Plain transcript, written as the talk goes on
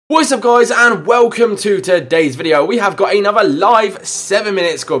What's up guys, and welcome to today's video. We have got another live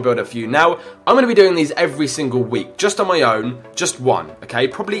 7-minute squad builder for you. Now, I'm going to be doing these every single week, just on my own, just one, okay?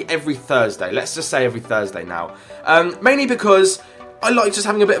 Probably every Thursday. Let's just say every Thursday now. Mainly because I like just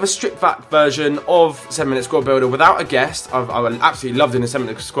having a bit of a stripped back version of 7-minute squad builder without a guest. I absolutely love doing a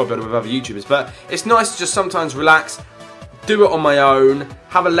 7-minute squad builder with other YouTubers, but it's nice to just sometimes relax, do it on my own,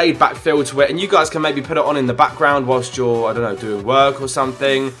 have a laid back feel to it, and you guys can maybe put it on in the background whilst you're, I don't know, doing work or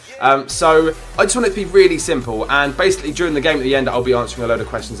something. So I just want it to be really simple, and basically during the game at the end I'll be answering a load of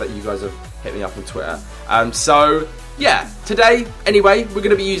questions that you guys have hit me up on Twitter. So yeah, today anyway we're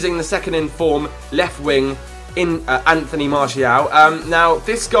going to be using the second in form left wing in Anthony Martial. Now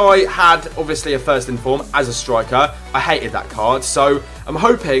this guy had obviously a first in form as a striker. I hated that card, so I'm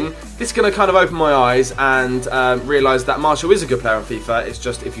hoping this is going to kind of open my eyes and realise that Martial is a good player on FIFA. It's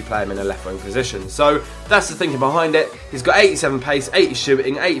just if you play him in a left wing position. So that's the thinking behind it. He's got 87 pace, 80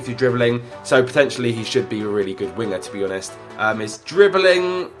 shooting, 83 dribbling, so potentially he should be a really good winger, to be honest. His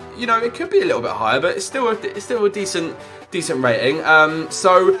dribbling, you know, it could be a little bit higher, but it's still a decent rating.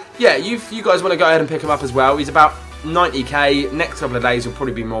 So yeah, you guys want to go ahead and pick him up as well. He's about 90k. Next couple of days will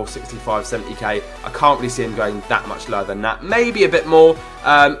probably be more 65, 70k. I can't really see him going that much lower than that. Maybe a bit more.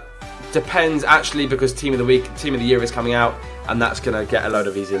 Depends actually, because team of the week, team of the year is coming out, and that's going to get a load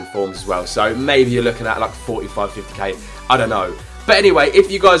of these informs as well. So maybe you're looking at like 45, 50k. I don't know. But anyway,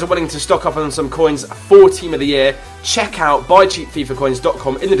 if you guys are wanting to stock up on some coins for Team of the Year, check out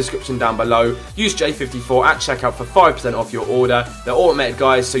buycheapfifacoins.com in the description down below. Use J54 at checkout for 5% off your order. They're automated,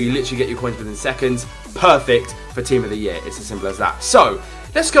 guys, so you literally get your coins within seconds. Perfect for Team of the Year. It's as simple as that. So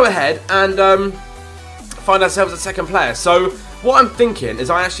let's go ahead and find ourselves a second player. So what I'm thinking is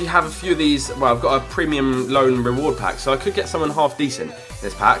I actually have a few of these. Well, I've got a premium loan reward pack, so I could get someone half decent in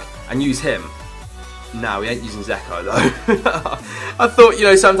this pack and use him. No, we ain't using Zeco though. I thought, you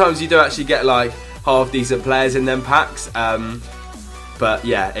know, sometimes you do actually get like half decent players in them packs. But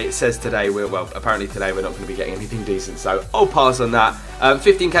yeah, it says today apparently today we're not going to be getting anything decent, so I'll pass on that.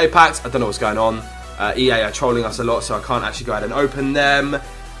 15k packs, I don't know what's going on. EA are trolling us a lot, so I can't actually go ahead and open them.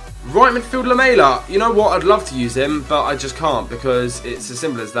 Right midfield Lamela, you know what, I'd love to use him, but I just can't because it's as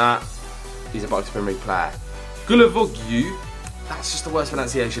simple as that. He's a Box Premier League player. Gulavogyu, that's just the worst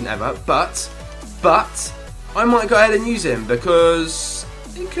pronunciation ever, but I might go ahead and use him because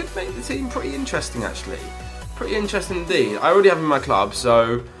it could make the team pretty interesting actually. Pretty interesting indeed. I already have him in my club,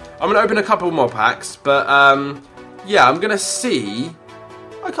 so I'm going to open a couple more packs, but yeah, I'm going to see.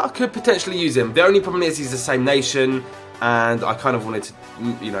 I could potentially use him. The only problem is he's the same nation, and I kind of wanted to,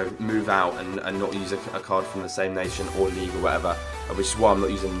 you know, move out and not use a card from the same nation or league or whatever, which is why I'm not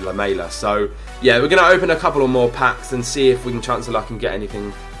using Lamela. So yeah, we're going to open a couple of more packs and see if we can chance of luck and get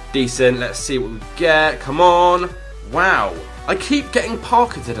anything decent. Let's see what we get. Come on. Wow. I keep getting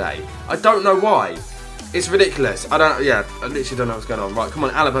Parker today. I don't know why. It's ridiculous. I literally don't know what's going on. Right, come on,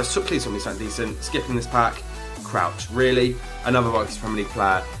 Alaba. So please tell me something decent. Skipping this pack. Crouch. Really? Another Box Premier League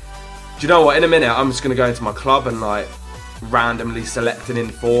player. Do you know what? In a minute, I'm just going to go into my club and like randomly select an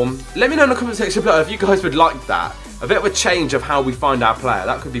inform. Let me know in the comment section below if you guys would like that. A bit of a change of how we find our player.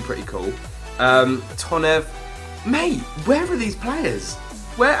 That could be pretty cool. Tonev. Mate, where are these players?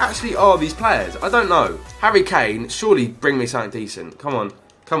 Where actually are these players? I don't know. Harry Kane, surely bring me something decent. Come on.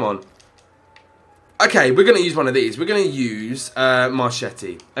 Come on. Okay, we're going to use one of these. We're going to use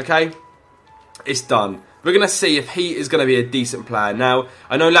Marchetti. Okay? It's done. We're going to see if he is going to be a decent player. Now,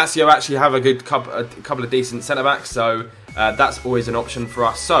 I know Lazio actually have a good couple of decent centre-backs, so that's always an option for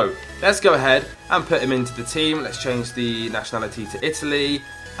us. So, let's go ahead and put him into the team. Let's change the nationality to Italy.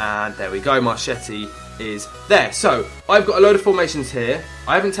 And there we go, Marchetti is there. So, I've got a load of formations here.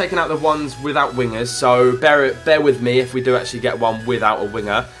 I haven't taken out the ones without wingers, so bear with me if we do actually get one without a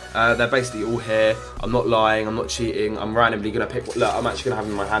winger. They're basically all here. I'm not lying, I'm not cheating. I'm randomly going to pick. Look, I'm actually going to have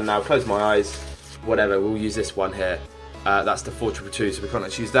them in my hand now. Close my eyes. Whatever, we'll use this one here. That's the 4-2-2, so we can't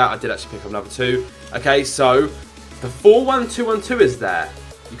actually use that. I did actually pick up another 2. Okay, so the 4-1-2-1-2 is there.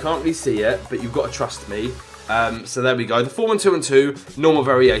 You can't really see it, but you've got to trust me. So there we go. The 4-1-2-1-2, normal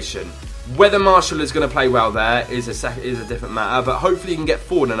variation. Whether Martial is going to play well there is a different matter, but hopefully you can get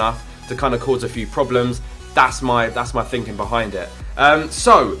forward enough to kind of cause a few problems. That's my thinking behind it.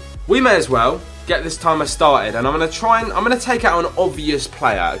 So we may as well get this timer started, and I'm going to take out an obvious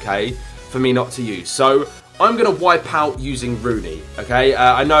player, okay, for me not to use. So I'm going to wipe out using Rooney, okay?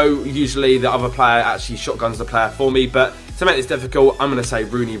 I know usually the other player actually shotguns the player for me, but to make this difficult, I'm going to say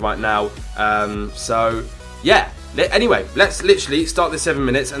Rooney right now. So yeah. Anyway, let's literally start this 7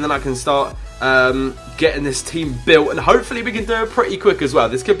 minutes, and then I can start getting this team built, and hopefully we can do it pretty quick as well.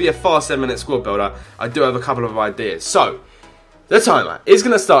 This could be a fast 7-minute squad builder. I do have a couple of ideas. So The timer is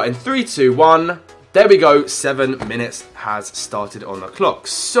going to start in 3, 2, 1. There we go. 7 minutes has started on the clock.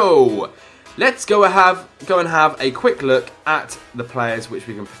 So let's go and have a quick look at the players which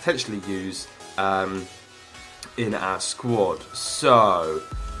we can potentially use in our squad. So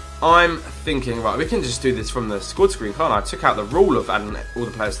I'm thinking, right, we can just do this from the squad screen, can't I? I took out the rule of adding all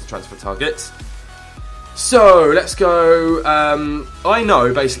the players to transfer targets. So let's go. I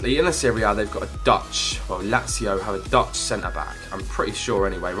know basically in the Serie A they've got a Dutch, well, Lazio have a Dutch centre back. I'm pretty sure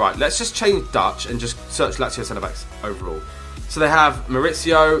anyway. Right, let's just change Dutch and just search Lazio centre backs overall. So they have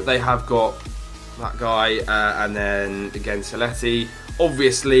Maurizio, they have got that guy, and then again Saletti.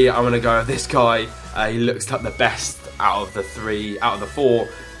 Obviously, I'm going to go with this guy. He looks like the best out of the four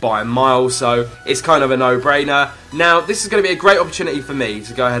by a mile, so it's kind of a no-brainer. Now, this is going to be a great opportunity for me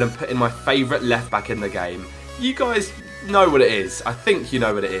to go ahead and put in my favourite left-back in the game. You guys know what it is. I think you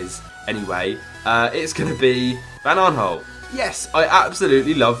know what it is. Anyway, it's going to be Van Aanholt. Yes, I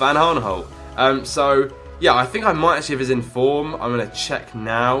absolutely love Van Aanholt. So, yeah, I think I might actually have his in form. I'm going to check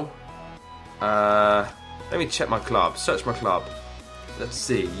now. Let me check my club. Search my club. Let's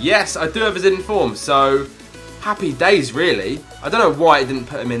see. Yes, I do have his in form, so happy days, really. I don't know why it didn't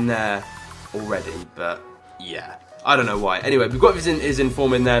put him in there already, but yeah, I don't know why. Anyway, we've got his in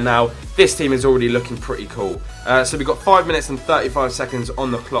form in there now. This team is already looking pretty cool. So we've got 5 minutes and 35 seconds on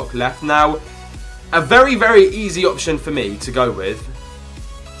the clock left. Now, a very, very easy option for me to go with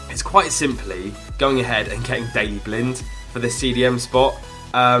is quite simply going ahead and getting Daily Blind for the CDM spot.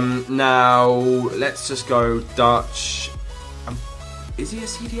 Now, let's just go Dutch. Is he a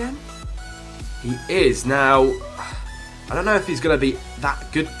CDM? He is. Now, I don't know if he's going to be that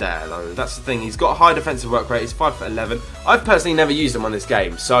good there, though. That's the thing. He's got a high defensive work rate. He's 5'11". I've personally never used him on this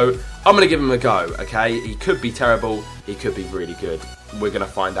game, so I'm going to give him a go, okay? He could be terrible. He could be really good. We're going to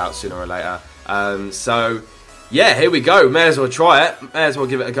find out sooner or later. So, yeah, here we go. May as well try it. May as well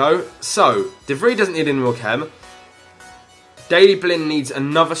give it a go. So, De Vrij doesn't need any more chem. Daily Blind needs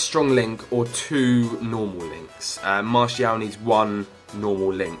another strong link or 2 normal links. Martial needs 1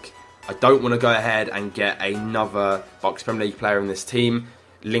 normal link. I don't want to go ahead and get another Box Premier League player in this team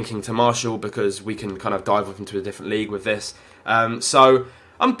linking to Martial because we can kind of dive up into a different league with this. So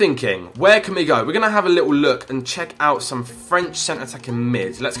I'm thinking, where can we go? We're going to have a little look and check out some French centre attacking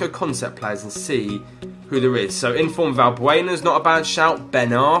mids. Let's go concept players and see who there is. So in form, Valbuena is not a bad shout. Ben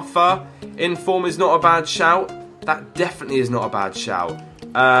Arfa in form is not a bad shout. That definitely is not a bad shout.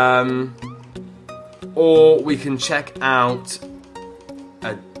 Or we can check out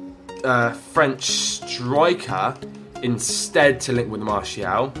a French striker instead to link with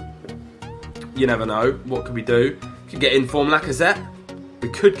Martial. You never know. What could we do? Could get in form Lacazette. We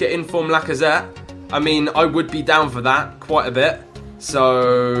could get in form Lacazette. I mean, I would be down for that quite a bit.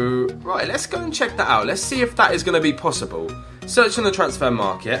 So, right, let's go and check that out. Let's see if that is going to be possible. Search on the transfer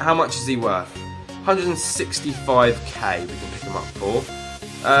market. How much is he worth? 165k we can pick him up for.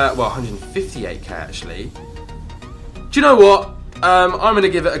 Well, 158k actually. Do you know what? I'm going to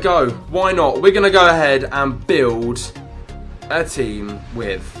give it a go. Why not? We're going to go ahead and build a team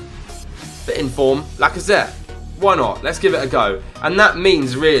with the in-form Lacazette. Why not? Let's give it a go. And that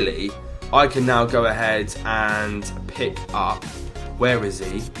means, really, I can now go ahead and pick up... Where is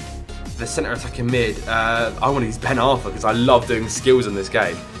he? The centre attacking mid. I want to use Ben Arfa because I love doing skills in this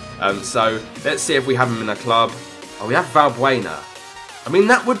game. So, let's see if we have him in a club. Oh, we have Valbuena. I mean,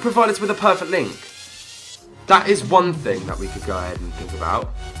 that would provide us with a perfect link. That is one thing that we could go ahead and think about.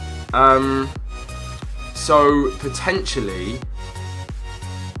 So, potentially...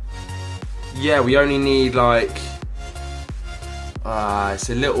 Yeah, we only need, like... it's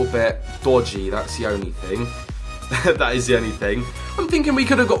a little bit dodgy, that's the only thing. That is the only thing. I'm thinking we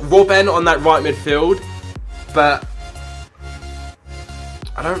could have got Robben on that right midfield, but...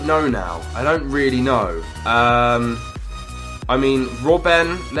 I don't know now. I don't really know. I mean,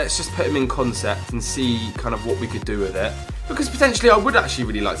 Robben, let's just put him in concept and see kind of what we could do with it. Because potentially I would actually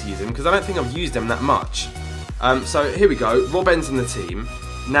really like to use him, because I don't think I've used him that much. So here we go. Robben's in the team.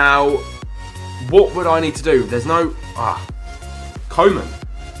 Now, what would I need to do? There's no... Coman.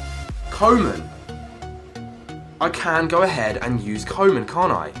 Coman. I can go ahead and use Coman,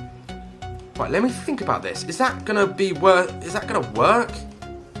 can't I? Right, let me think about this. Is that gonna be worth? Is that gonna work?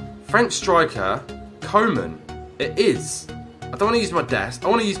 French striker, Coman. It is. I don't want to use my desk. I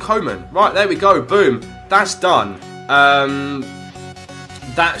want to use Coman. Right, there we go. Boom. That's done.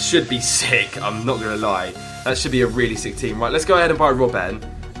 That should be sick. I'm not gonna lie. That should be a really sick team. Right, let's go ahead and buy Robben.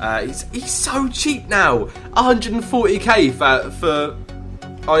 He's so cheap now. 140k for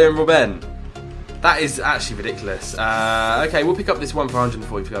Arjen Robben. That is actually ridiculous. Okay, we'll pick up this one for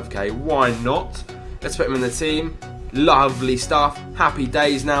 145k. Why not? Let's put him in the team. Lovely stuff. Happy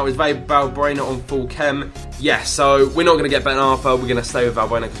days now. Is Valbuena on full chem? Yes, so we're not going to get Ben Arthur. We're going to stay with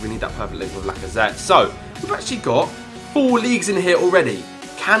Valbuena because we need that perfect link with Lacazette. So, we've actually got 4 leagues in here already.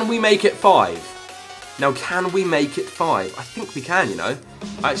 Can we make it 5? Now, can we make it 5? I think we can, you know.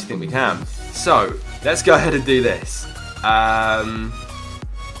 I actually think we can. So, let's go ahead and do this.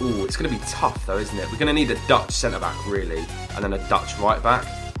 Ooh, it's going to be tough though, isn't it? We're going to need a Dutch centre-back, really. And then a Dutch right-back.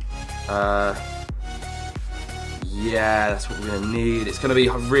 Yeah, that's what we're going to need. It's going to be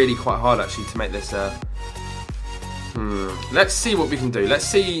really quite hard, actually, to make this... Let's see what we can do. Let's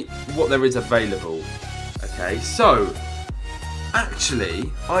see what there is available. Okay, so...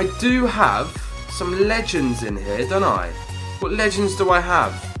 Actually, I do have some legends in here, don't I? What legends do I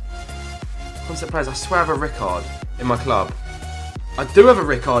have? Concept players. I swear I have a Rickard in my club. I do have a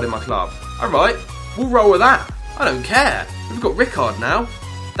Rickard in my club. Alright, we'll roll with that. I don't care. We've got Rickard now.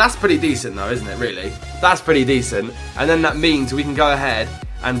 That's pretty decent though, isn't it, really? That's pretty decent. And then that means we can go ahead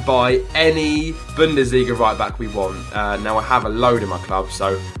and buy any Bundesliga right back we want. Now I have a load in my club,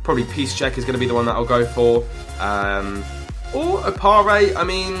 so probably Peace-Check is going to be the one that I'll go for. Or Afire. I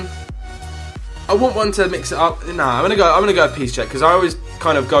mean, I want one to mix it up. Nah, I'm gonna go with Peace-Check because I always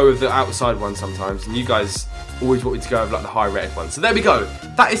kind of go with the outside one sometimes, and you guys always want me to go with like the high rated one. So there we go.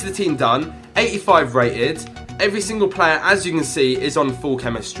 That is the team done. 85 rated. Every single player, as you can see, is on full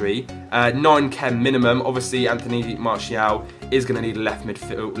chemistry. 9 chem minimum. Obviously, Anthony Martial is going to need a left wing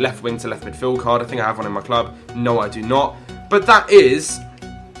to left midfield card. I think I have one in my club. No, I do not. But that is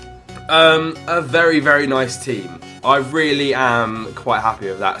a very, very nice team. I really am quite happy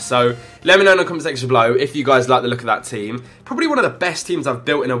with that. So let me know in the comment section below if you guys like the look of that team. Probably one of the best teams I've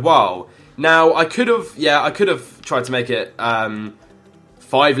built in a while. Now, I could have tried to make it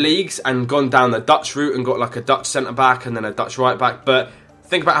 5 leagues and gone down the Dutch route and got like a Dutch centre-back and then a Dutch right-back. But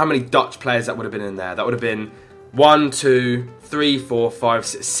think about how many Dutch players that would have been in there. That would have been 1, 2, 3, 4, 5,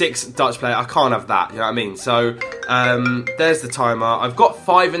 6 Dutch players. I can't have that, you know what I mean? So, there's the timer. I've got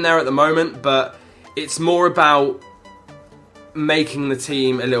 5 in there at the moment, but it's more about making the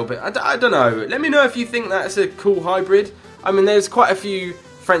team a little bit... I don't know. Let me know if you think that's a cool hybrid. I mean, there's quite a few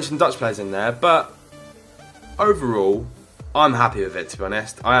French and Dutch players in there, but overall, I'm happy with it, to be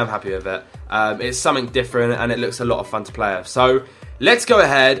honest. I am happy with it. It's something different, and it looks a lot of fun to play with. So, let's go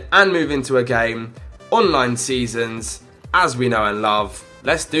ahead and move into a game. Online seasons, as we know and love.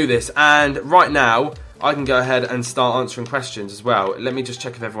 Let's do this. And right now, I can go ahead and start answering questions as well. Let me just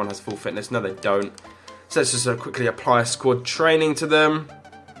check if everyone has full fitness. No, they don't. So let's just quickly apply squad training to them.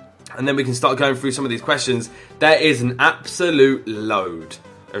 And then we can start going through some of these questions. There is an absolute load.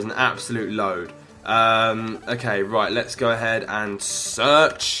 There's an absolute load. Okay, right. Let's go ahead and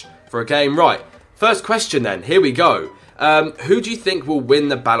search for a game. Right. First question then. Here we go. Who do you think will win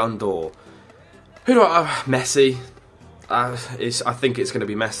the Ballon d'Or? Who do I... Messi. I think it's going to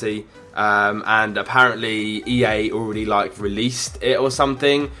be Messi. And apparently EA already released it or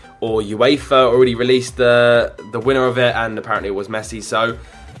something. Or UEFA already released the winner of it. And apparently it was Messi. So,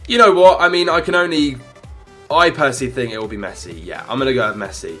 you know what? I mean, I personally think it will be Messi. Yeah, I'm going to go with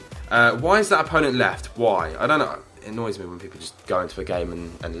Messi. Why is that opponent left? Why? I don't know. It annoys me when people just go into a game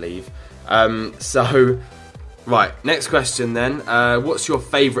and leave. So, right. Next question then. What's your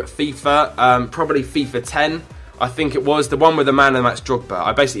favourite FIFA? Probably FIFA 10. I think it was the one with the man of the match Drogba.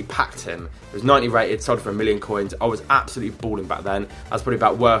 I basically packed him. It was 90 rated, sold for 1 million coins. I was absolutely balling back then. I was probably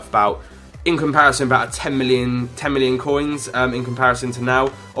worth in comparison, about 10 million coins in comparison to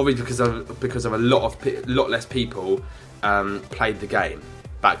now. Obviously because of a lot less people played the game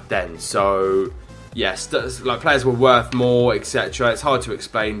back then. So yes, players were worth more, etc. It's hard to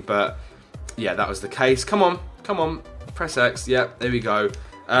explain, but yeah, that was the case. Come on, press X. Yep, there we go.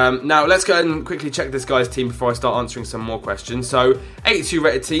 Now let's go ahead and quickly check this guy's team before I start answering some more questions. So 82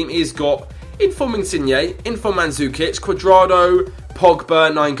 rated team. He's got Inform Insigne, Inform Mandzukic, Cuadrado, Pogba,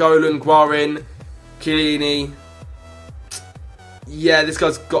 Nainggolan, Guarin, Chiellini. Yeah, this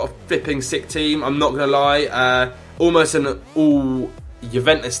guy's got a flipping sick team. I'm not gonna lie. Almost an all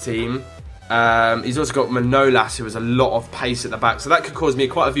Juventus team. He's also got Manolas, who has a lot of pace at the back, so that could cause me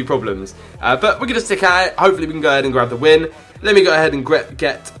quite a few problems. But we're going to stick at it. Hopefully we can go ahead and grab the win. Let me go ahead and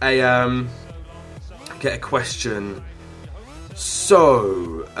get a question.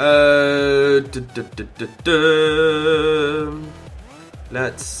 So,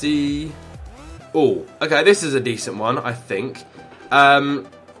 let's see. Oh, okay, this is a decent one, I think.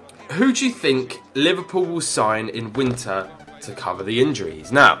 Who do you think Liverpool will sign in winter to cover the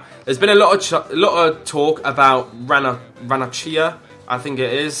injuries? Now, there's been a lot of talk about Ranocchia, I think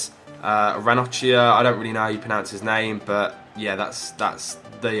it is. Ranocchia, I don't really know how you pronounce his name, but yeah, that's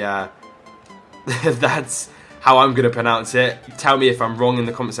the how I'm going to pronounce it. Tell me if I'm wrong in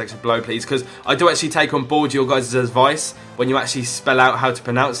the comment section below, please, because I do actually take on board your guys' advice. When you actually spell out how to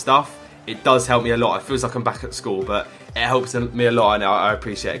pronounce stuff, it does help me a lot. It feels like I'm back at school, but it helps me a lot, and I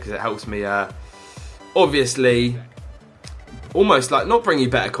appreciate it because it helps me, obviously, almost like not bring you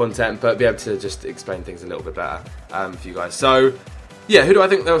better content, but be able to just explain things a little bit better for you guys. So, yeah, who do I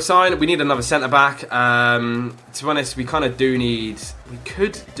think they'll sign? We need another centre-back. To be honest, we kind of do need... We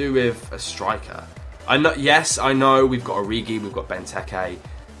could do with a striker. Yes, I know we've got Origi, we've got Benteke,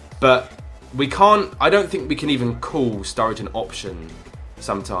 but we can't... I don't think we can even call Sturridge an option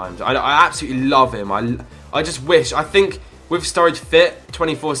sometimes. I absolutely love him. I just wish... I think with Sturridge fit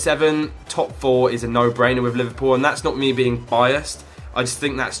 24/7, top 4 is a no-brainer with Liverpool, and that's not me being biased. I just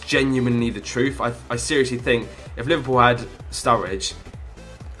think that's genuinely the truth. I seriously think if Liverpool had Sturridge,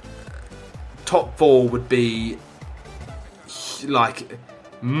 top 4 would be like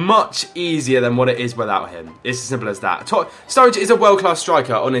much easier than what it is without him. It's as simple as that. Sturridge is a world-class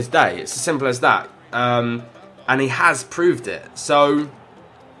striker on his day. It's as simple as that, and he has proved it. So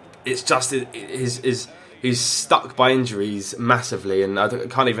it's just he's stuck by injuries massively, and I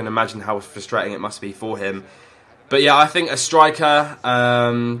can't even imagine how frustrating it must be for him. But yeah, I think a striker,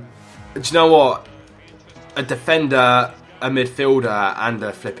 do you know what? A defender, a midfielder, and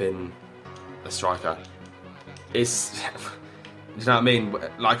a striker. It's, do you know what I mean?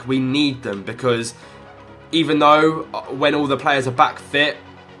 Like, we need them, because even though when all the players are back fit,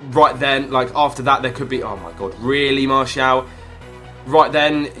 right then, like after that, there could be, oh my God, really, Martial? Right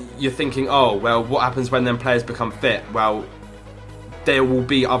then, you're thinking, oh, well, what happens when them players become fit? Well, there will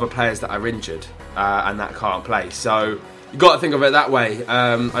be other players that are injured and that can't play. So you've got to think of it that way.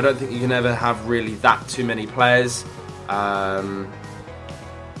 I don't think you can ever have really that too many players. I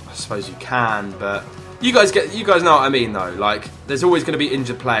suppose you can, but you guys know what I mean, though. Like, there's always going to be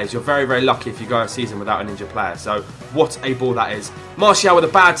injured players. You're very, very lucky if you go a season without an injured player. So what a ball that is. Martial with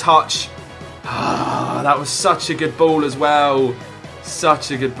a bad touch. That was such a good ball as well. Such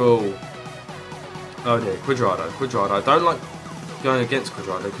a good ball. Oh dear, Cuadrado. I don't like going against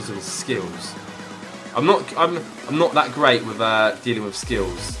Cuadrado because of his skills. I'm not that great with dealing with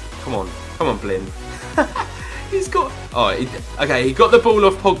skills. Come on, Blin. He's got. Okay. He got the ball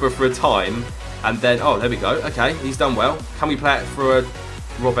off Pogba for a time, and then there we go. Okay, he's done well. Can we play it for a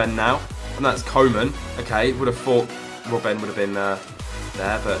Robben now? And that's Coman. Okay, would have thought Robben would have been there,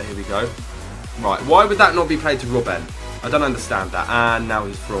 but here we go. Right, why would that not be played to Robben? I don't understand that. And now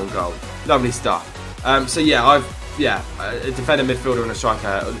he's through on goal. Lovely stuff. So yeah, a defender, midfielder, and a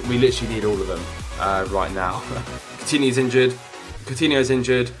striker. We literally need all of them right now. Coutinho's injured.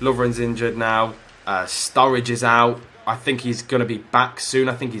 Lovren's injured now. Sturridge is out. I think he's going to be back soon.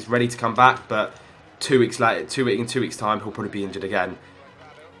 I think he's ready to come back, but 2 weeks later, in 2 weeks' time, he'll probably be injured again.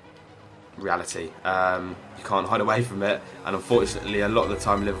 Reality. You can't hide away from it, and unfortunately, a lot of the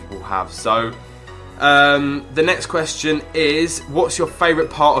time, Liverpool have. So. The next question is, what's your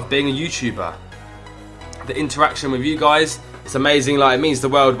favourite part of being a YouTuber? The interaction with you guys. It's amazing. Like, it means the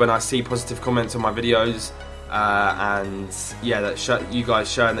world when I see positive comments on my videos, and yeah, that you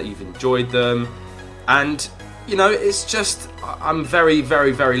guys showing that you've enjoyed them. And you know, it's just, I'm very,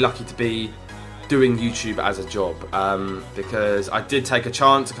 very, very lucky to be doing YouTube as a job, because I did take a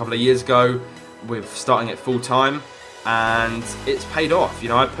chance a couple of years ago with starting it full time. And it's paid off. You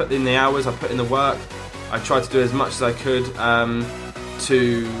know, I put in the hours, I put in the work, I tried to do as much as I could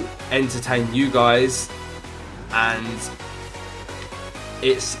to entertain you guys, and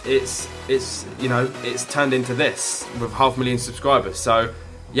it's you know, it's turned into this with 500,000 subscribers. So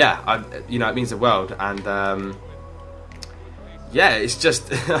yeah, you know, it means the world, and yeah, it's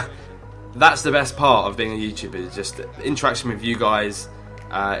just that's the best part of being a YouTuber, is just interaction with you guys,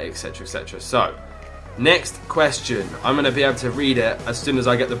 etc, etc. So next question. I'm going to be able to read it as soon as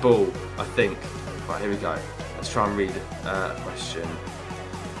I get the ball, I think. Right, here we go. Let's try and read a question.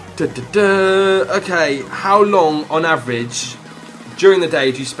 Okay, how long on average during the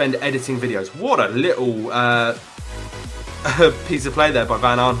day do you spend editing videos? What a little piece of play there by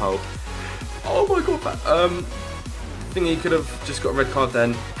Van Arnholt. Oh my God, I think he could have just got a red card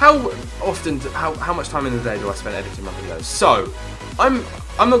then. How much time in the day do I spend editing my videos? So, I'm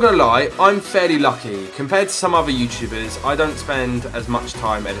not going to lie, I'm fairly lucky. Compared to some other YouTubers, I don't spend as much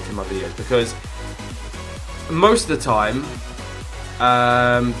time editing my videos, because most of the time,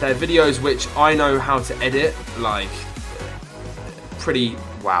 they're videos which I know how to edit, like, pretty,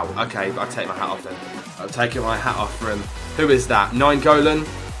 wow, okay, I'll take my hat off then. I'm taking my hat off for him. Who is that? 9Golan?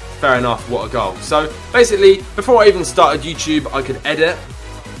 Fair enough, what a goal. So, basically, before I even started YouTube, I could edit.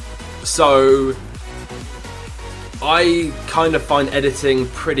 So I kind of find editing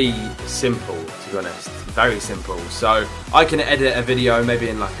pretty simple, to be honest. very simple. So I can edit a video maybe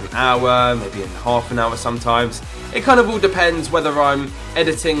in like an hour, maybe in half an hour sometimes. It kind of all depends whether I'm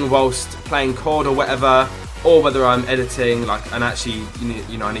editing whilst playing COD or whatever, or whether I'm editing like, and actually,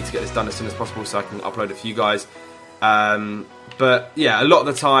 you know, I need to get this done as soon as possible so I can upload it for you guys. But yeah, a lot of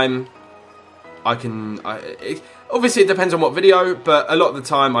the time I can, obviously it depends on what video, but a lot of the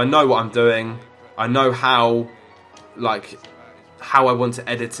time I know what I'm doing. I know how I want to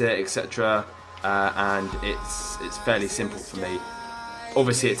edit it, etc. And it's fairly simple for me.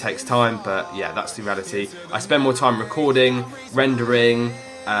 Obviously it takes time, but yeah, that's the reality. I spend more time recording, rendering,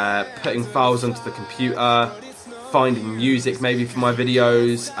 putting files onto the computer, finding music maybe for my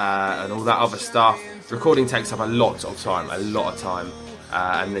videos, and all that other stuff. Recording takes up a lot of time,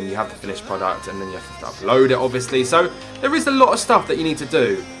 and then you have the finished product, and then you have to upload it, obviously. So there is a lot of stuff that you need to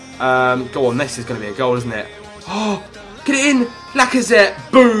do. Go on, this is going to be a goal, isn't it? Oh, get it in!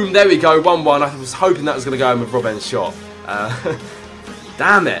 Lacazette! Boom! There we go, 1-1. I was hoping that was going to go in with Robben's shot.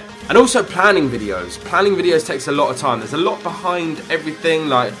 Damn it. And also planning videos. Planning videos takes a lot of time. There's a lot behind everything.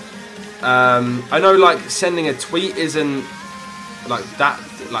 Like, I know like sending a tweet isn't like that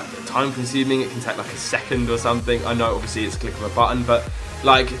like time consuming. It can take like a second or something. I know obviously it's a click of a button, but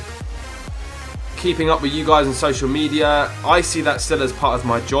like keeping up with you guys on social media, I see that still as part of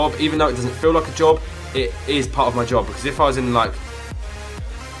my job. Even though it doesn't feel like a job, it is part of my job, because if I was in like,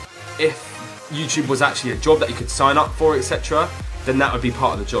 if YouTube was actually a job that you could sign up for, etc., then that would be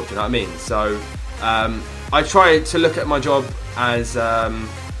part of the job, do you know what I mean? So I try to look at my job as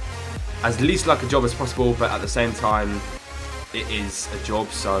least like a job as possible, but at the same time it is a job,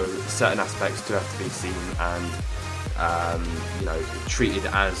 so certain aspects do have to be seen and you know, treated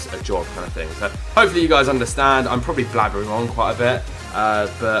as a job kind of thing. So hopefully you guys understand. I'm probably blabbering on quite a bit,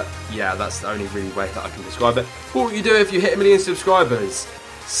 but yeah, that's the only really way that I can describe it. What would you do if you hit 1 million subscribers?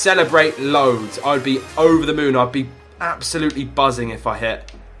 Celebrate loads. I'd be over the moon. I'd be absolutely buzzing if I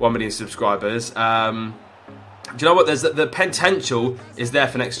hit 1 million subscribers. Do you know what? There's the potential is there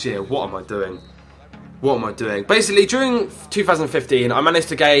for next year. What am I doing? What am I doing? Basically, during 2015, I managed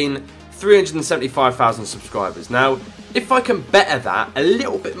to gain 375,000 subscribers. Now, if I can better that a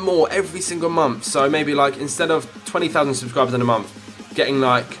little bit more every single month, so maybe like instead of 20,000 subscribers in a month, getting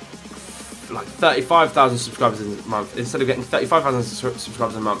like 35,000 subscribers in a month, instead of getting 35,000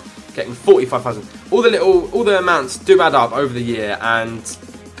 subscribers in a month, getting 45,000. All the amounts do add up over the year, and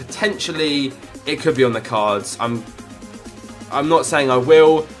potentially it could be on the cards. I'm not saying I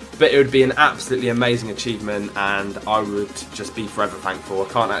will, but it would be an absolutely amazing achievement, and I would just be forever thankful. I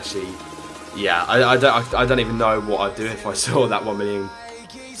can't actually, yeah, I don't even know what I'd do if I saw that 1 million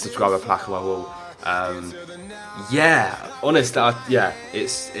subscriber plaque on my wall. Yeah, honestly, yeah,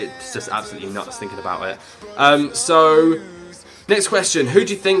 it's just absolutely nuts thinking about it. So, next question: who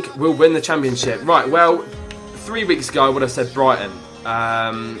do you think will win the championship? Right, well, 3 weeks ago I would have said Brighton,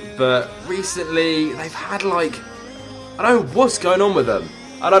 but recently they've had like, I don't know what's going on with them.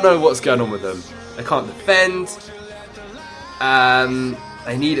 They can't defend.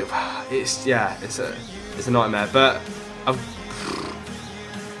 They need it. It's a nightmare. But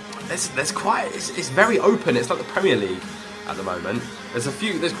it's very open. It's like the Premier League at the moment. There's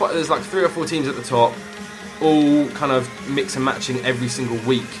like 3 or 4 teams at the top, all kind of mix and matching every single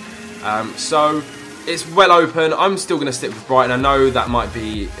week. So it's well open. I'm still going to stick with Brighton. I know they might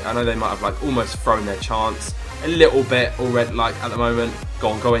have like almost thrown their chance a little bit already, like at the moment. Go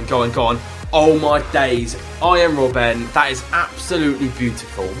on. Oh my days. I am Robben. That is absolutely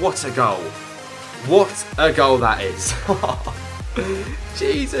beautiful. What a goal. What a goal that is.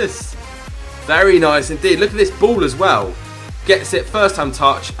 Jesus. Very nice indeed. Look at this ball as well. Gets it, first time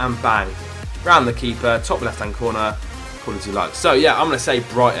touch, and bang. Round the keeper, top left hand corner. Call it as you like. So yeah, I'm going to say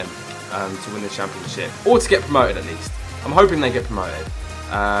Brighton to win the championship. Or to get promoted at least. I'm hoping they get promoted.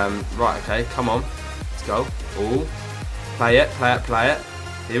 Right, okay, come on. Let's go. Ooh. Play it.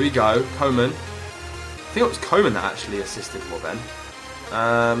 Here we go. Coman. I think it was Coman that actually assisted Robben.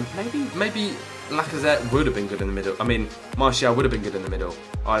 Maybe Lacazette would have been good in the middle. I mean, Martial would have been good in the middle.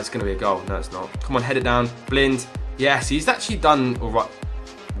 Oh, it's going to be a goal. No, it's not. Come on, head it down. Blind. Yes, he's actually done all right.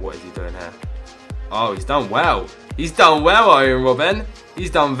 What is he doing here? Oh, he's done well. He's done well, Iron Robben.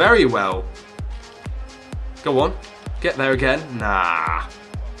 He's done very well. Go on. Get there again. Nah.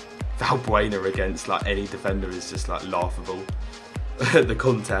 Valbuena against like any defender is just like laughable. The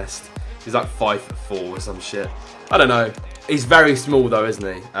contest. He's like 5'4" or some shit. I don't know. He's very small though, isn't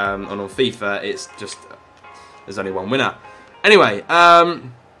he? And on FIFA, it's just there's only one winner. Anyway,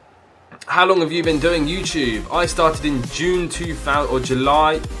 how long have you been doing YouTube? I started in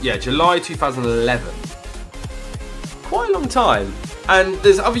July 2011. Quite a long time. And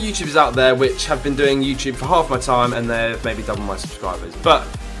there's other YouTubers out there which have been doing YouTube for half my time and they've maybe double my subscribers. But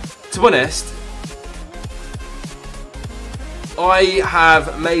to be honest, I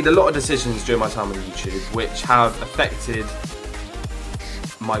have made a lot of decisions during my time on YouTube which have affected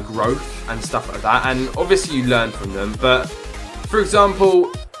my growth and stuff like that. And obviously you learn from them. But for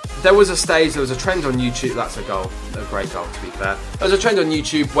example, there was a stage, there was a trend on YouTube, that's a goal, a great goal to be fair. There was a trend on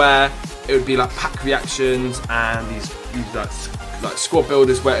YouTube where it would be like pack reactions and these like squad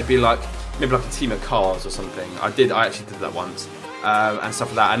builders where it'd be like maybe like a team of cars or something. I actually did that once and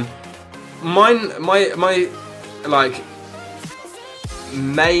stuff like that. And my like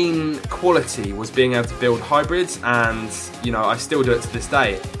main quality was being able to build hybrids, and you know I still do it to this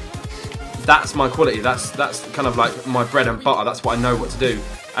day. That's my quality. That's kind of like my bread and butter. That's what I know what to do.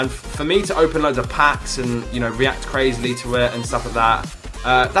 And for me to open loads of packs and you know react crazily to it and stuff like that,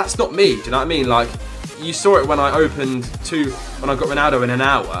 that's not me. Do you know what I mean? Like you saw it when I opened when I got Ronaldo in an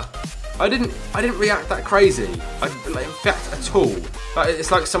hour. I didn't react that crazy. Like, in fact, at all. Like,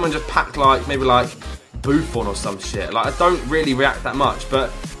 it's like someone just packed like maybe like Buffon or some shit. Like I don't really react that much,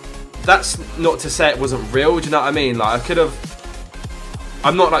 but that's not to say it wasn't real. Do you know what I mean? Like I could have.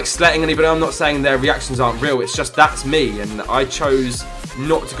 I'm not like sletting anybody. I'm not saying their reactions aren't real. It's just that's me, and I chose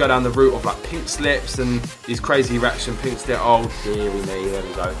not to go down the route of like pink slips and these crazy reaction pink slip. Oh dearie me, there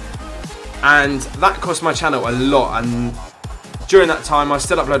we go. And that cost my channel a lot. And during that time, I was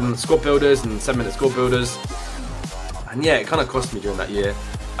still uploading squad builders and 7-minute squad builders. And yeah, it kind of cost me during that year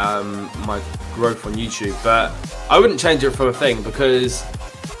my growth on YouTube. But I wouldn't change it for a thing because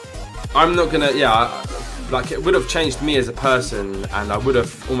I'm not gonna. Yeah. Like it would have changed me as a person, and I would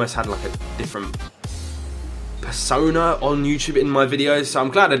have almost had like a different persona on YouTube in my videos. So I'm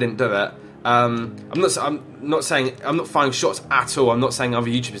glad I didn't do it. I'm not saying I'm not firing shots at all. I'm not saying other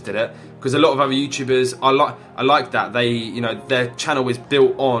YouTubers did it, because a lot of other YouTubers I like that they, you know, their channel is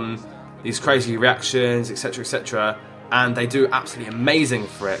built on these crazy reactions, etc., etc., and they do absolutely amazing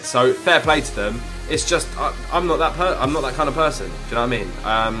for it. So fair play to them. It's just I'm not that kind of person. Do you know what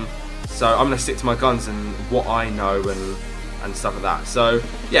I mean? So I'm going to stick to my guns and what I know and stuff like that. So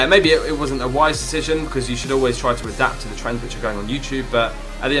yeah, maybe it wasn't a wise decision, because you should always try to adapt to the trends which are going on YouTube. But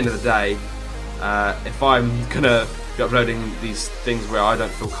at the end of the day, if I'm going to be uploading these things where I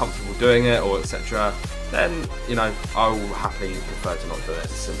don't feel comfortable doing it or etc., then you know I will happily prefer to not do it.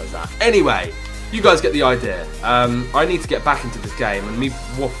 As simple as that. Anyway, you guys get the idea. I need to get back into this game, and me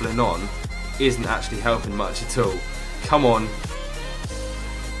waffling on isn't actually helping much at all. Come on.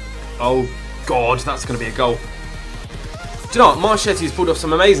 Oh God, that's going to be a goal. Do you know what? Marchetti's pulled off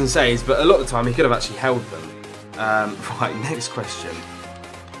some amazing saves, but a lot of the time he could have actually held them. Right, next question.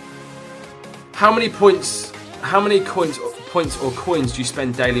 How many coins or coins do you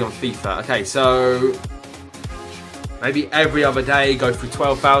spend daily on FIFA? Okay, so maybe every other day go through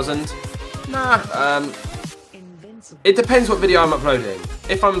 12,000. Nah, it depends what video I'm uploading.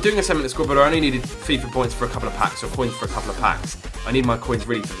 If I'm doing a 7-minute squad builder, I only needed FIFA points for a couple of packs or coins for a couple of packs. I need my coins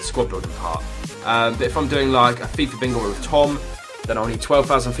really for the squad building part. But if I'm doing like a FIFA bingo with Tom, then I'll need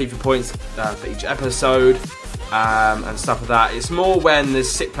 12,000 FIFA points for each episode and stuff like that. It's more when there's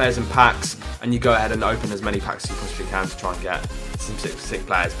sick players in packs and you go ahead and open as many packs as you possibly can to try and get some sick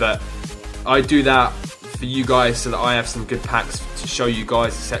players. But I do that for you guys so that I have some good packs to show you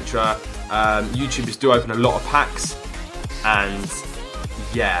guys, etc. YouTubers do open a lot of packs, and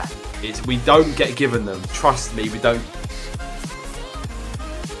yeah, we don't get given them. Trust me, we don't.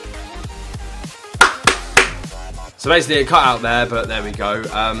 So basically it cut out there, but there we go.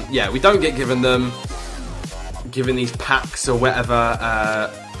 Yeah, we don't get given these packs or whatever.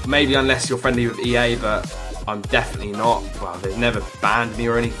 Maybe unless you're friendly with EA, but I'm definitely not. Well, they've never banned me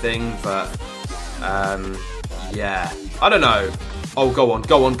or anything, but yeah, I don't know. Oh, go on,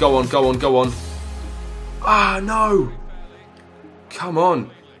 go on, go on, go on, go on. Ah, no. Come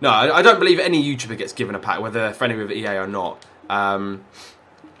on. No, I don't believe any YouTuber gets given a pack, whether they're friendly with EA or not.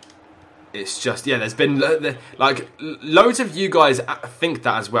 It's just, yeah, there's been, like, loads of you guys think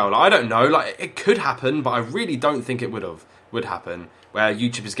that as well. Like, I don't know, like, it could happen, but I really don't think it would happen, where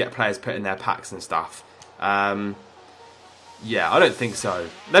YouTubers get players put in their packs and stuff. Yeah, I don't think so.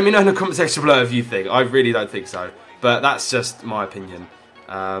 Let me know in the comment section below if you think. I really don't think so. But that's just my opinion.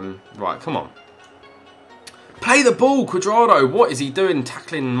 Right, come on. Play the ball, Quadrado. What is he doing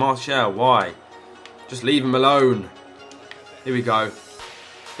tackling Martial? Why? Just leave him alone. Here we go.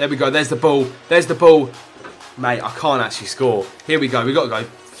 There we go. There's the ball. There's the ball. Mate, I can't actually score. Here we go. We've got to go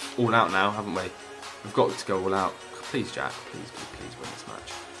all out now, haven't we? We've got to go all out. Please, Jack. Please win this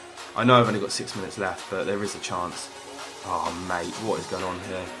match. I know I've only got 6 minutes left, but there is a chance. Oh, mate. What is going on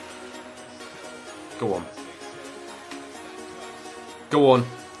here? Go on. Go on.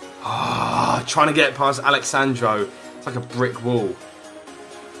 Ah, trying to get past Alexandro. It's like a brick wall. Here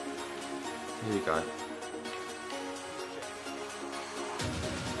we go.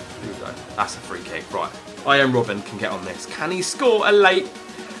 Here we go. That's a free kick. Right. I am Robin can get on this. Can he score a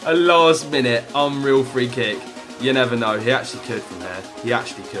last minute unreal free kick? You never know. He actually could from there. He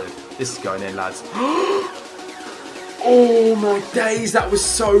actually could. This is going in, lads. Oh my days, that was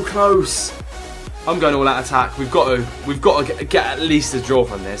so close. I'm going all out attack. We've got to get at least a draw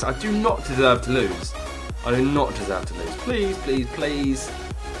from this. I do not deserve to lose. I do not deserve to lose. Please, please, please.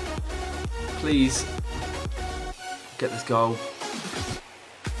 Please. Get this goal.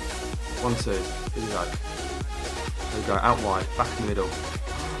 1-2. Here we go. Here we go. Out wide. Back in the middle.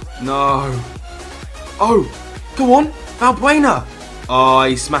 No. Oh. Go on. Valbuena. Oh,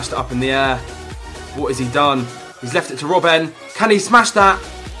 he smashed it up in the air. What has he done? He's left it to Robin. Can he smash that?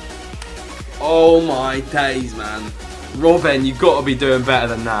 Oh my days, man. Robin, you've got to be doing better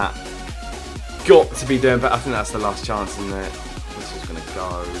than that. Got to be doing better. I think that's the last chance, isn't it? This is going to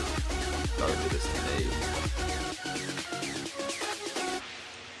go. Go with this to me.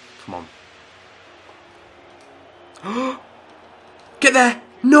 Come on. Get there.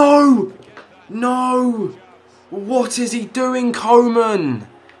 No. No. What is he doing, Coman?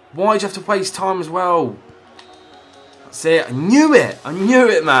 Why'd you have to waste time as well? That's it. I knew it. I knew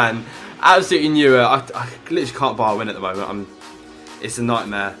it, man. Absolutely knew it. I literally can't buy a win at the moment. It's a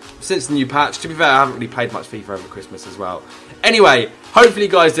nightmare. Since the new patch, to be fair, I haven't really played much FIFA over Christmas as well. Anyway, hopefully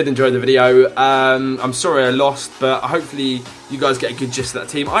you guys did enjoy the video. I'm sorry I lost, but hopefully you guys get a good gist of that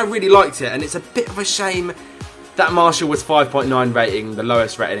team. I really liked it, and it's a bit of a shame that Martial was 5.9 rating, the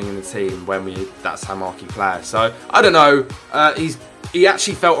lowest rating in the team when that's how marquee player. So, I don't know. He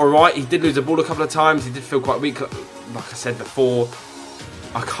actually felt alright. He did lose the ball a couple of times. He did feel quite weak, like I said before.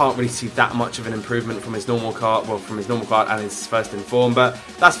 I can't really see that much of an improvement from his normal card, from his normal card and his first in form. But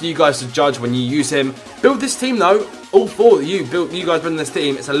that's for you guys to judge when you use him. Build this team though. All four of you guys building this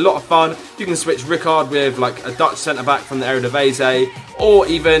team. It's a lot of fun. You can switch Ricard with like a Dutch centre back from the Eredivisie, or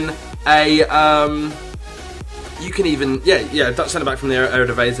even a Dutch centre back from the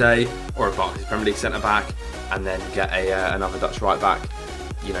Eredivisie, or a Barclays Premier League centre back, and then get another Dutch right back.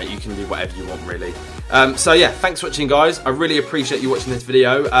 You know, you can do whatever you want really. So yeah, thanks for watching, guys. I really appreciate you watching this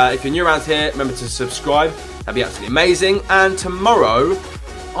video. If you're new around here, remember to subscribe. That'd be absolutely amazing. And tomorrow,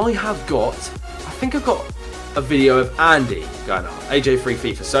 I think I've got a video of Andy going on, AJ Free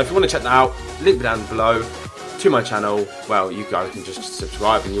FIFA. So if you want to check that out, link down below to my channel. Well, you guys can just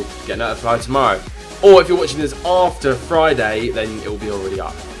subscribe and you'll get notified tomorrow. Or if you're watching this after Friday, then it will be already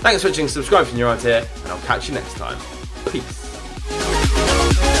up. Thanks for watching, subscribe if you're new around here, and I'll catch you next time. Peace.